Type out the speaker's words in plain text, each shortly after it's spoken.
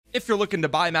If you're looking to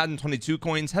buy Madden 22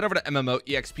 coins, head over to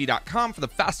MMOEXP.com for the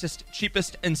fastest,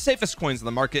 cheapest, and safest coins on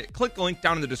the market. Click the link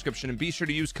down in the description and be sure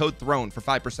to use code THRONE for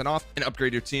 5% off and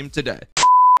upgrade your team today. All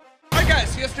right,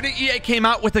 guys, yesterday EA came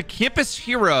out with a campus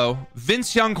hero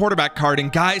Vince Young quarterback card,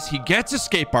 and guys, he gets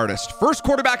Escape Artist. First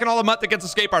quarterback in all of MUT that gets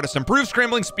Escape Artist. Improved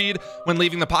scrambling speed when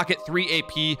leaving the pocket, 3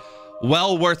 AP.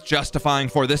 Well worth justifying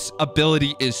for. This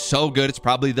ability is so good. It's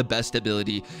probably the best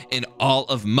ability in all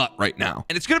of MUT right now.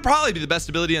 And it's going to probably be the best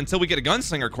ability until we get a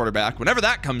gunslinger quarterback. Whenever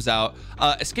that comes out,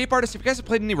 Escape Artist, if you guys have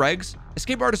played any regs,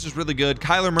 Escape Artist is really good.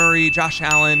 Kyler Murray, Josh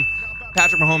Allen,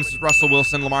 Patrick Mahomes, Russell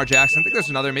Wilson, Lamar Jackson. I think there's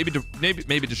another, maybe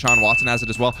Deshaun Watson has it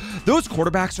as well. Those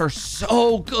quarterbacks are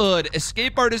so good.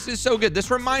 Escape Artist is so good. This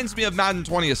reminds me of Madden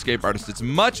 20 Escape Artist. It's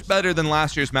much better than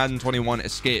last year's Madden 21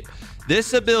 Escape.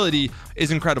 This ability is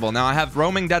incredible. Now I have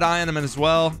Roaming Deadeye on him as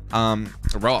well.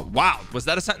 Wow, was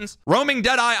that a sentence? Roaming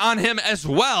Deadeye on him as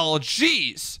well.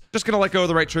 Jeez. Just gonna let go of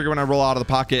the right trigger when I roll out of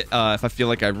the pocket. If I feel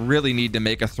like I really need to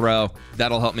make a throw,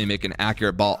 that'll help me make an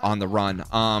accurate ball on the run.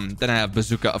 Then I have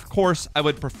Bazooka, of course. I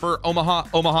would prefer Omaha.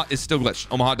 Omaha is still glitched.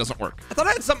 Omaha doesn't work. I thought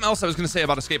I had something else I was gonna say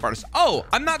about Escape Artist. Oh,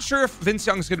 I'm not sure if Vince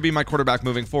Young is gonna be my quarterback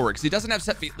moving forward because he doesn't have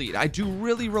set feet lead. I do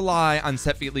really rely on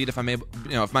set feet lead if I'm able,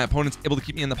 if my opponent's able to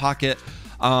keep me in the pocket.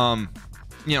 I'm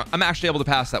actually able to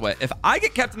pass that way. If I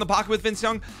get kept in the pocket with Vince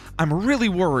Young, I'm really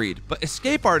worried. But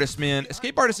Escape Artist, man,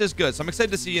 Escape Artist is good. So I'm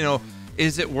excited to see,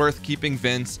 is it worth keeping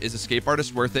Vince? Is Escape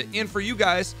Artist worth it? And for you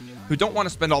guys who don't want to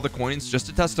spend all the coins just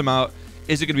to test them out,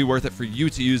 is it going to be worth it for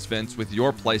you to use Vince with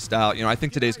your play style? I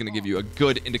think today's going to give you a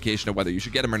good indication of whether you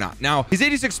should get him or not. Now, he's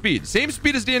 86 speed, same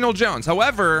speed as Daniel Jones.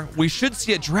 However, we should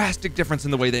see a drastic difference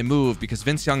in the way they move because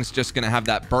Vince Young's just going to have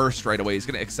that burst right away. He's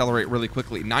going to accelerate really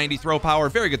quickly. 90 throw power,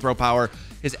 very good throw power.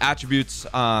 His attributes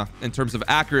in terms of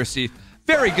accuracy,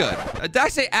 very good. Did I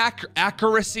say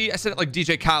accuracy? I said it like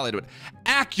DJ Khaled would.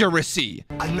 Accuracy.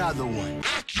 Another one.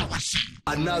 Accuracy.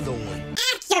 Another one.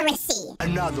 Accuracy.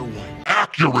 Another one.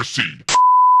 Accuracy.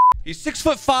 He's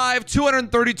 6'5",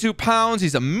 232 pounds.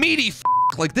 He's a meaty f.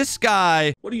 Like this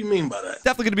guy. What do you mean by that?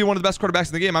 Definitely going to be one of the best quarterbacks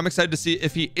in the game. I'm excited to see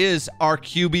if he is our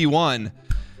QB1. And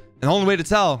the only way to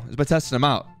tell is by testing him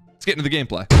out. Let's get into the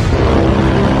gameplay.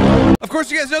 Of course,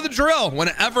 you guys know the drill.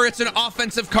 Whenever it's an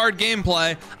offensive card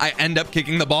gameplay, I end up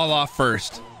kicking the ball off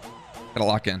first. Gotta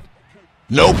lock in.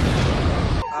 Nope.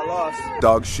 I lost.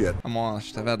 Dog shit. I'm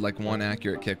washed. I've had like one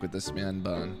accurate kick with this man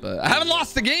bone, but I haven't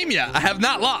lost the game yet. I have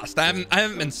not lost. I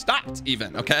haven't been stopped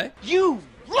even. Okay. You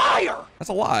liar! That's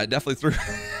a lie. I definitely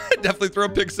threw a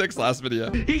pick 6 last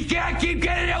video. He can't keep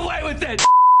getting away with it.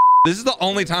 This is the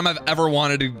only time I've ever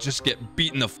wanted to just get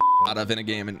beaten the f out of in a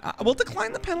game, and I will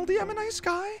decline the penalty. I'm a nice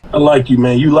guy. I like you,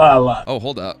 man. You lie a lot. Oh,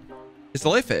 hold up. It's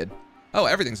delay fade. Oh,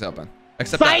 everything's open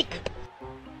except Psych! that.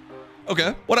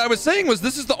 Okay. What I was saying was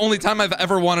this is the only time I've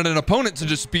ever wanted an opponent to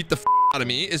just beat the f out of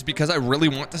me is because I really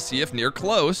want to see if near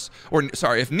close, or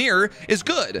sorry, if near is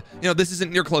good. This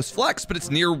isn't near close flex, but it's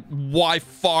near Y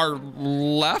far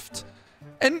left,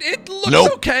 and it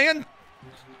looks okay. And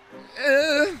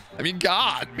I mean,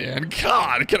 God, man,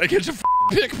 God, can I get your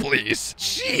pick, please?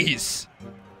 Jeez.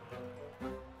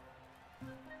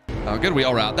 Oh, good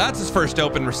wheel route. That's his first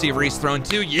open receiver he's thrown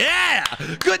to. Yeah,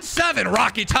 good 7.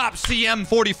 Rocky Top CM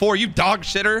 44. You dog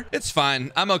shitter. It's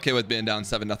fine. I'm okay with being down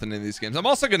 7-0 in these games. I'm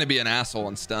also going to be an asshole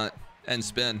and stunt and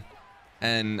spin.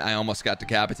 And I almost got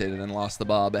decapitated and lost the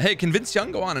ball. But hey, can Vince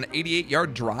Young go on an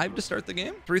 88-yard drive to start the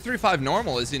game? 3-3-5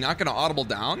 normal. Is he not going to audible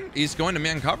down? He's going to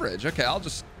man coverage. Okay, I'll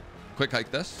just quick hike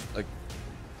this. Like,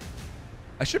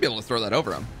 I should be able to throw that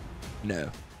over him.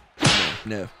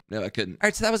 No, I couldn't. All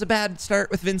right, so that was a bad start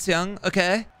with Vince Young.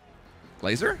 Okay.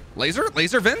 Laser,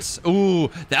 Vince. Ooh,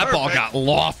 that ball got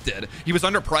lofted. He was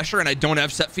under pressure and I don't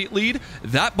have set feet lead.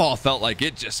 That ball felt like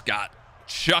it just got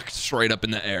chucked straight up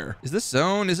in the air. Is this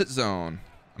zone? Is it zone?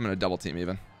 I'm going to double team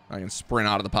even. I can sprint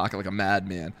out of the pocket like a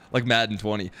madman, like Madden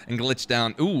 20 and glitch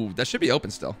down. Ooh, that should be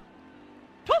open still.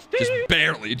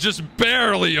 Just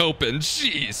barely open.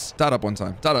 Jeez. Dot up one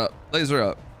time. Dot up. Laser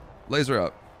up. Laser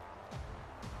up.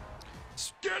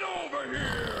 Get over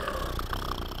here.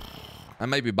 I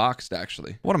might be boxed,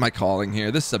 actually. What am I calling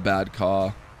here? This is a bad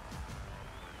call.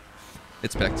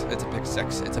 It's picked. It's a pick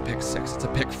 6. It's a pick 6. It's a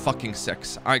pick fucking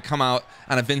 6. All right, come out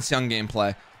on a Vince Young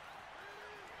gameplay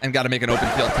and got to make an open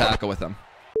field tackle with him.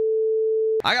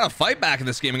 I got to fight back in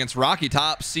this game against Rocky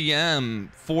Top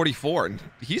CM 44. And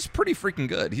he's pretty freaking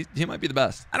good. He might be the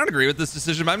best. I don't agree with this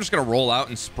decision, but I'm just going to roll out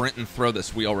and sprint and throw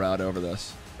this wheel route over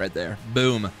this. Right there.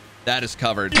 Boom. That is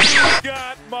covered. You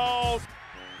got balls.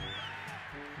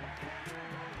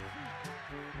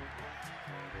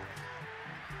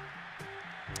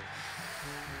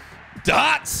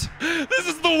 dots. This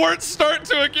is the worst start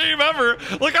to a game ever.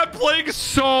 Like, I'm playing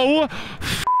so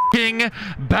fucking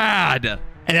bad.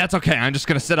 And that's okay. I'm just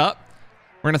going to sit up.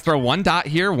 We're going to throw one dot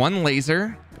here, one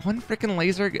laser. One freaking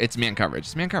laser. It's man coverage.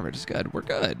 It's man coverage. It's good. We're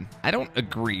good. I don't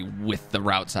agree with the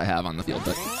routes I have on the field,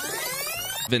 but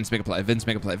Vince, make a play. Vince,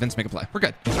 make a play. Vince, make a play. We're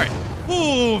good. All right.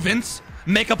 Ooh, Vince,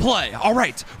 make a play. All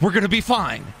right. We're going to be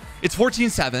fine. It's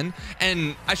 14-7,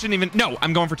 and I shouldn't even... No,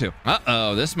 I'm going for 2.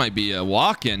 Uh-oh. This might be a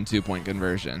walk-in 2-point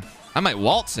conversion. I might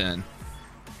waltz in.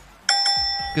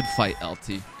 Good fight,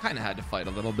 LT. Kind of had to fight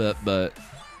a little bit, but...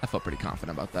 I felt pretty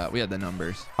confident about that. We had the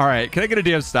numbers. All right, can I get a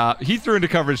damn stop? He threw into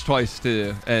coverage twice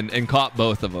too and caught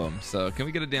both of them. So can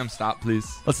we get a damn stop,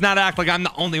 please? Let's not act like I'm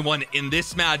the only one in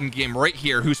this Madden game right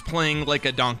here who's playing like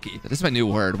a donkey. This is my new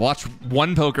word. Watch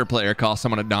one poker player call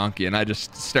someone a donkey and I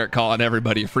just start calling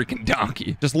everybody a freaking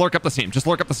donkey. Just lurk up the seam. Just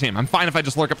lurk up the seam. I'm fine if I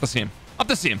just lurk up the seam. Up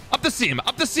the seam. Up the seam.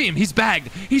 Up the seam. He's bagged.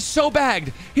 He's so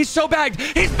bagged. He's so bagged.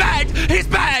 He's bagged. He's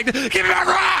bagged. Give me a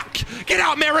rock. Get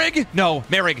out, Merrig. No,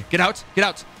 Merrig. Get out. Get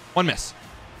out. One miss.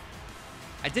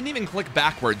 I didn't even click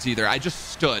backwards either. I just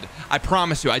stood. I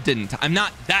promise you I didn't. I'm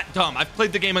not that dumb. I've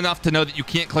played the game enough to know that you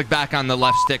can't click back on the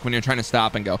left stick when you're trying to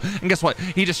stop and go. And guess what?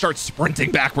 He just starts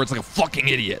sprinting backwards like a fucking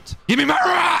idiot. Give me my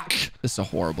rock! This is a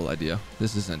horrible idea.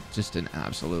 This isn't just an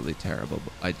absolutely terrible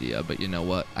idea, but you know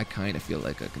what? I kind of feel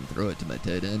like I can throw it to my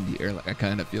tight end here. Like I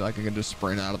kind of feel like I can just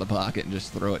sprint out of the pocket and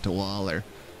just throw it to Waller.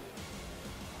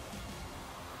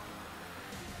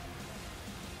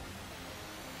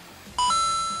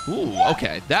 Ooh,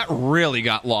 okay. That really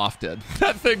got lofted.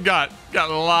 That thing got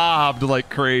lobbed like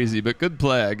crazy, but good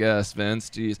play, I guess,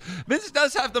 Vince. Jeez. Vince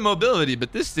does have the mobility,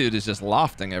 but this dude is just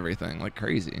lofting everything like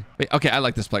crazy. Wait, okay, I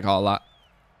like this play call a lot.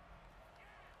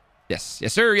 Yes,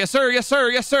 yes, sir, yes, sir, yes, sir,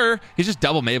 yes, sir. He's just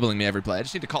double Mabling me every play. I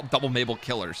just need to call double Mabel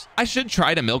killers. I should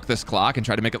try to milk this clock and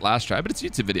try to make it last try, but it's a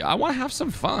YouTube video. I want to have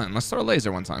some fun. Let's throw a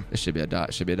laser one time. It should be a dot.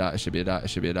 It should be a dot. It should be a dot. It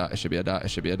should be a dot. It should be a dot. It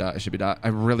should be a dot. It should be a dot. I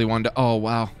really wanted to. Oh,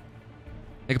 wow.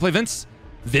 Make a play, Vince.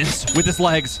 Vince with his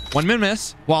legs. 1 min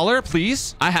miss. Waller,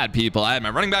 please. I had people. I had my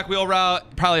running back wheel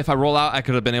route. Probably if I roll out, I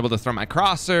could have been able to throw my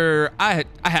crosser. I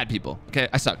had people. Okay,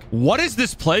 I suck. What is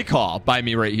this play call by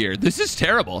me right here? This is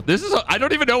terrible. This is, I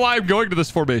don't even know why I'm going to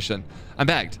this formation. I'm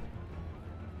bagged.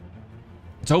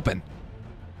 It's open.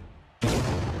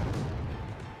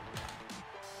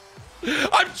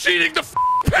 I'm cheating the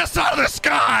piss out of this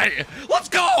guy. Let's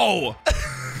go.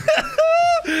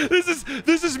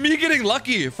 This is me getting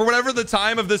lucky for whatever the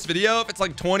time of this video. If it's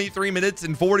like 23 minutes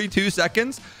and 42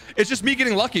 seconds, it's just me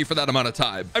getting lucky for that amount of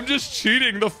time. I'm just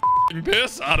cheating the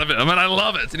piss out of him, and I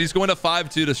love it. And he's going to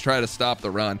 5-2 to try to stop the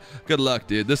run. Good luck,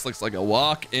 dude. This looks like a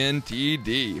walk-in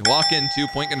TD. Walk-in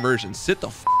 2-point conversion. Sit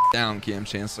the down, Cam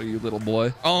Chancellor, you little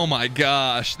boy. Oh my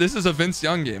gosh. This is a Vince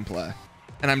Young gameplay.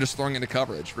 And I'm just throwing into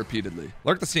coverage repeatedly.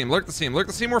 Lurk the seam, lurk the seam, lurk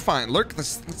the seam, we're fine. Lurk the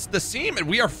seam and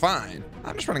we are fine.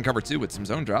 I'm just running cover 2 with some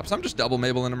zone drops. I'm just double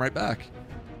Mabling him right back.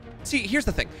 See, here's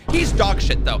the thing. He's dog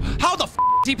shit though. How the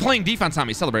is he playing defense on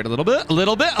me? Celebrate a little bit, a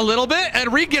little bit, a little bit,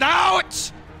 and get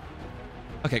out.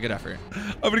 Okay, good effort.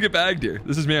 I'm gonna get bagged here.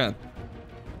 This is man.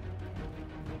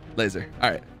 Laser,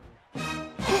 all right.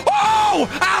 Oh,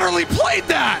 Adderley played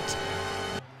that.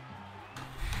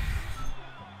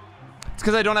 It's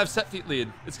because I don't have set feet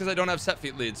lead. It's because I don't have set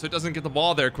feet lead, so it doesn't get the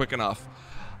ball there quick enough.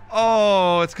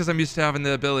 Oh, it's because I'm used to having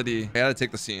the ability. I gotta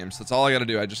take the seams. That's all I gotta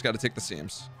do. I just gotta take the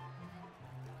seams.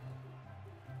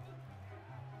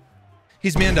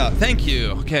 He's manned up. Thank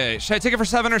you. Okay, should I take it for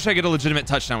 7 or should I get a legitimate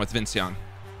touchdown with Vince Young?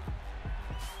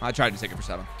 I tried to take it for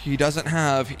 7. He doesn't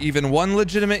have even 1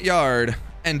 legitimate yard.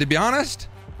 And to be honest,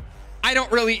 I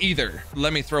don't really either.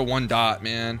 Let me throw 1 dot,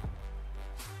 man.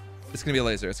 It's gonna be a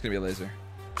laser. It's gonna be a laser.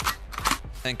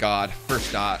 Thank God.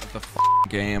 First dot of the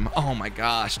game. Oh my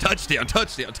gosh. Touchdown,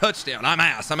 touchdown, touchdown. I'm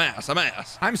ass, I'm ass, I'm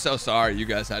ass. I'm so sorry you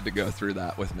guys had to go through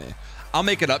that with me. I'll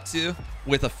make it up to you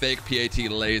with a fake PAT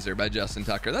laser by Justin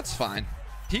Tucker. That's fine.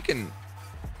 He can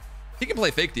play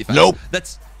fake defense. Nope.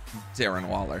 That's Darren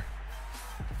Waller.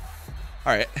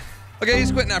 All right. Okay,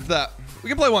 he's quitting after that. We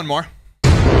can play 1 more.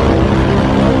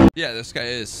 Yeah, this guy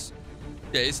is...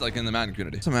 Yeah, he's like in the Madden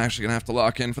community. So I'm actually gonna have to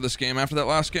lock in for this game after that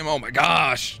last game. Oh my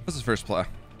gosh. This is first play.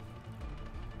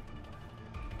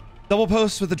 Double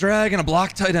post with a drag and a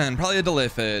block tight end. Probably a delay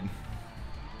fade.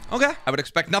 Okay. I would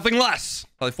expect nothing less.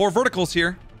 Probably 4 verticals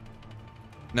here.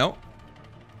 No.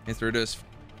 He threw it to his...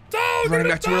 Running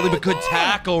back too early, but good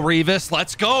tackle, Revis.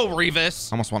 Let's go,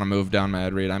 Revis. Almost want to move down my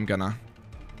head read. I'm gonna.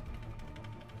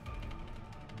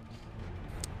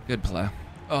 Good play.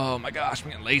 Oh my gosh,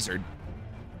 I'm getting lasered.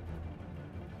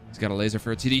 He's got a laser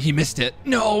for a TD. He missed it.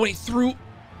 No, he threw.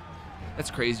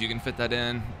 That's crazy. You can fit that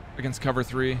in against cover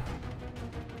 3.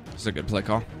 It's a good play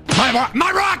call. My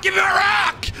rock! Give me my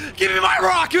rock! Give me my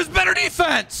rock! It was better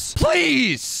defense!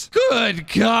 Please!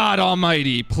 Good God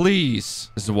almighty, please.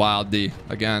 This is a wild D.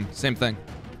 Again, same thing.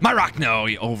 My rock, no,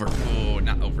 he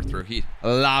not overthrew. He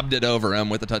lobbed it over him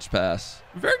with a touch pass.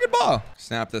 Very good ball.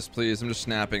 Snap this, please. I'm just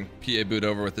snapping. PA boot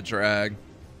over with the drag.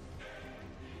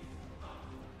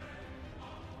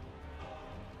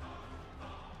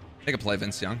 Make a play,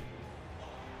 Vince Young.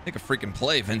 Make a freaking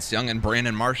play, Vince Young and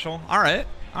Brandon Marshall. All right.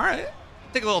 All right.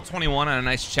 Take a little 21 on a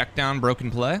nice check down,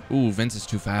 broken play. Ooh, Vince is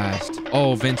too fast.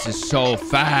 Oh, Vince is so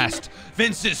fast.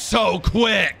 Vince is so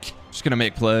quick. Just gonna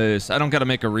make plays. I don't gotta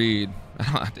make a read.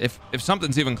 If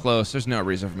something's even close, there's no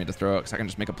reason for me to throw it because I can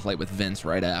just make a play with Vince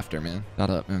right after, man. Dot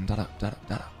up, man. Dot up, dot up,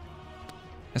 dot up.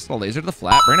 That's the laser to the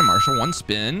flat. Brandon Marshall, one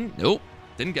spin. Nope.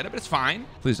 Didn't get it, but it's fine.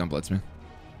 Please don't blitz me.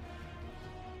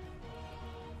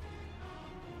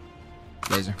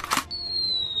 Laser.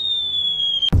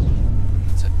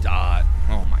 It's a dot.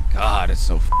 Oh my God, it's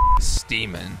so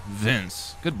steaming.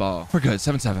 Vince, good ball. We're good.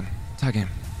 7-7. Tie game.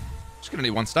 Just gonna need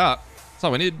one stop. That's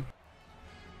all we need.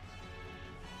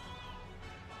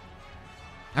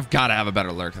 I've got to have a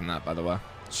better lurk than that, by the way.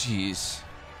 Jeez.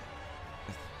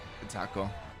 Good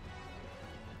tackle.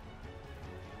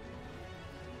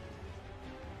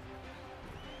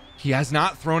 He has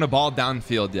not thrown a ball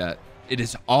downfield yet. It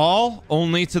is all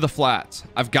only to the flats.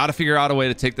 I've got to figure out a way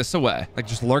to take this away. Like,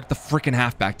 just lurk the freaking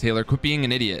halfback, Taylor. Quit being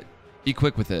an idiot. Be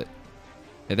quick with it.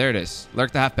 Okay, there it is.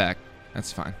 Lurk the halfback.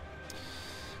 That's fine.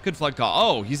 Good flood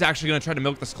call. Oh, he's actually going to try to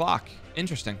milk this clock.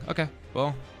 Interesting. Okay,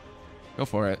 well, go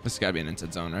for it. This has got to be an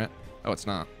inside zone, right? Oh, it's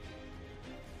not.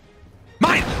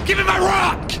 Mine! Give me my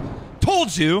rock!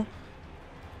 Told you.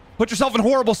 Put yourself in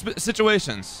horrible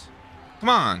situations. Come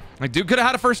on. Like, dude could have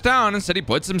had a first down. Instead, he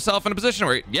puts himself in a position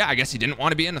where, yeah, I guess he didn't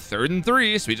want to be in a 3rd and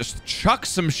 3, so he just chucks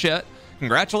some shit.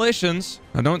 Congratulations.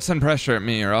 Now, don't send pressure at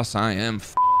me or else I am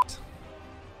f***ed.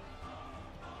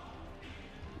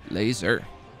 Laser.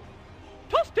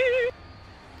 Toasty.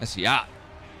 That's a yacht.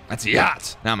 That's a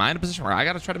yacht. Now, am I in a position where I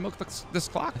got to try to milk this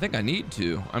clock? I think I need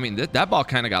to. I mean, that ball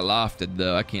kind of got lofted,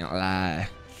 though. I can't lie.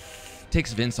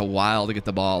 Takes Vince a while to get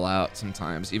the ball out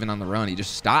sometimes. Even on the run, he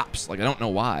just stops. Like, I don't know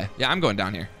why. Yeah, I'm going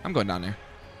down here. I'm going down here.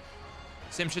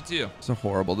 Same shit to you. It's a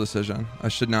horrible decision. I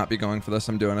should not be going for this.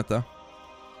 I'm doing it, though.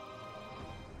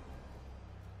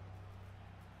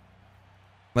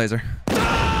 Laser.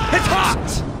 It's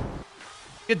hot!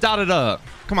 Get dotted up.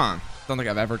 Come on. Don't think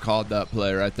I've ever called that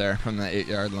play right there from the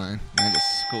 8-yard line. I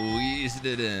just squeezed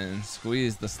it in.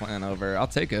 Squeezed the slant over. I'll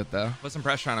take it, though. Put some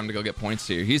pressure on him to go get points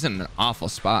here. He's in an awful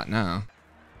spot now.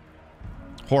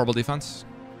 Horrible defense.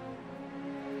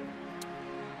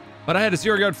 But I had a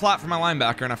 0-yard flat for my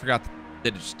linebacker, and I forgot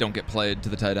they just don't get played to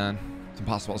the tight end. It's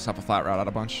impossible to stop a flat route out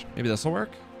a bunch. Maybe this will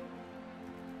work.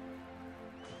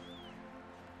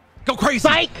 Go crazy.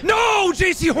 Psych. No,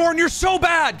 JC Horn, you're so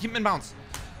bad. Keep him in bounds.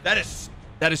 That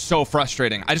is so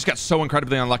frustrating. I just got so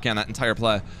incredibly unlucky on that entire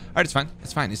play. All right, it's fine.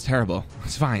 It's fine. He's terrible.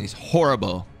 It's fine. He's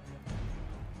horrible.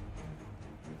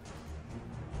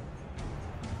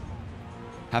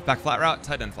 Halfback flat route,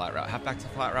 tight end flat route. Halfback to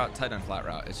flat route, tight end flat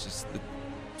route. It's just the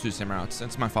two same routes.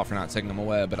 It's my fault for not taking them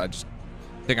away, but I just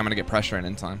think I'm going to get pressure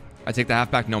in time. I take the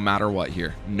halfback no matter what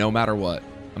here. No matter what.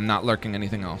 I'm not lurking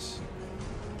anything else.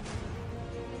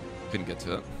 Couldn't get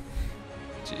to it.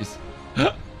 Jeez.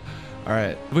 All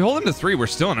right. If we hold him to 3, we're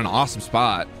still in an awesome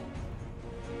spot.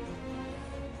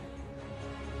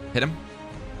 Hit him.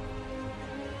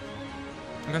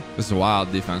 Okay. This is a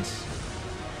wild defense.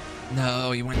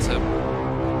 No, he went to...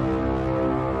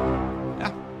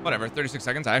 Yeah, whatever. 36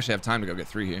 seconds. I actually have time to go get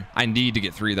 3 here. I need to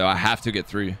get 3, though. I have to get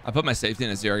 3. I put my safety in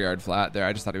a 0-yard flat there.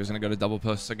 I just thought he was going to go to double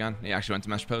posts again. He actually went to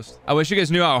mesh post. I wish you guys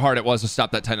knew how hard it was to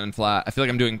stop that tight end flat. I feel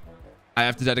like I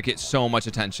have to dedicate so much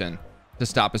attention to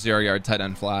stop a 0-yard tight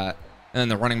end flat. And then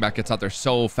the running back gets out there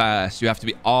so fast. You have to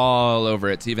be all over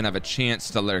it to even have a chance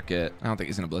to lurk it. I don't think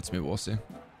he's going to blitz me, but we'll see.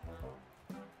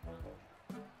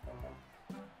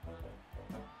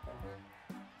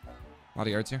 A lot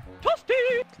of yards here.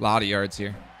 A lot of yards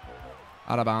here.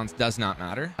 Out of bounds does not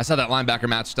matter. I saw that linebacker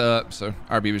matched up, so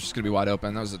RB was just going to be wide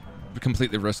open. That was a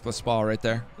completely riskless ball right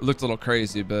there. It looked a little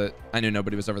crazy, but I knew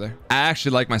nobody was over there. I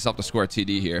actually like myself to score a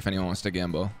TD here if anyone wants to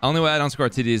gamble. Only way I don't score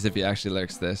TD is if he actually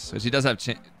lurks this, which he does have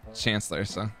Chancellor,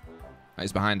 so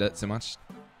he's behind it too much.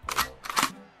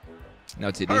 No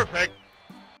TD. Perfect.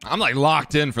 I'm like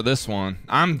locked in for this one.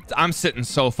 I'm sitting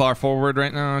so far forward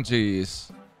right now. Jeez.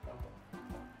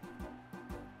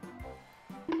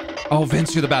 Oh,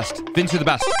 Vince, you're the best. Vince, you're the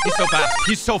best. He's so fast.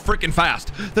 He's so freaking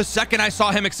fast. The second I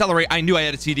saw him accelerate, I knew I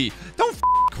had a TD. Don't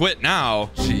quit now.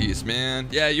 Jeez, man.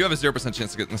 Yeah, you have a 0%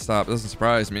 chance of getting a stop. It doesn't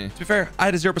surprise me. To be fair, I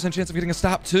had a 0% chance of getting a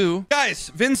stop too. Guys,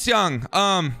 Vince Young,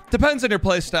 depends on your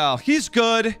play style. He's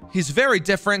good. He's very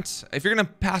different. If you're gonna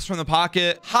pass from the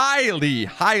pocket,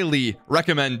 highly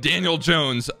recommend Daniel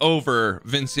Jones over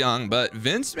Vince Young, but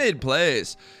Vince made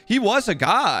plays. He was a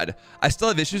god. I still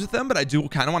have issues with him, but I do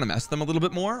kind of want to mess with them a little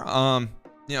bit more.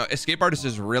 You know, Escape Artist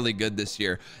is really good this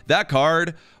year. That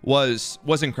card was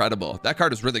incredible. That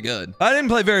card is really good. I didn't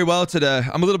play very well today.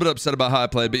 I'm a little bit upset about how I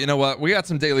played, but you know what? We got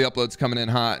some daily uploads coming in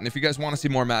hot. And if you guys want to see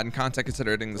more Madden content,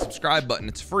 consider hitting the subscribe button.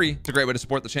 It's free. It's a great way to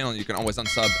support the channel. You can always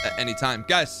unsub at any time.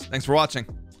 Guys, thanks for watching.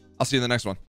 I'll see you in the next one.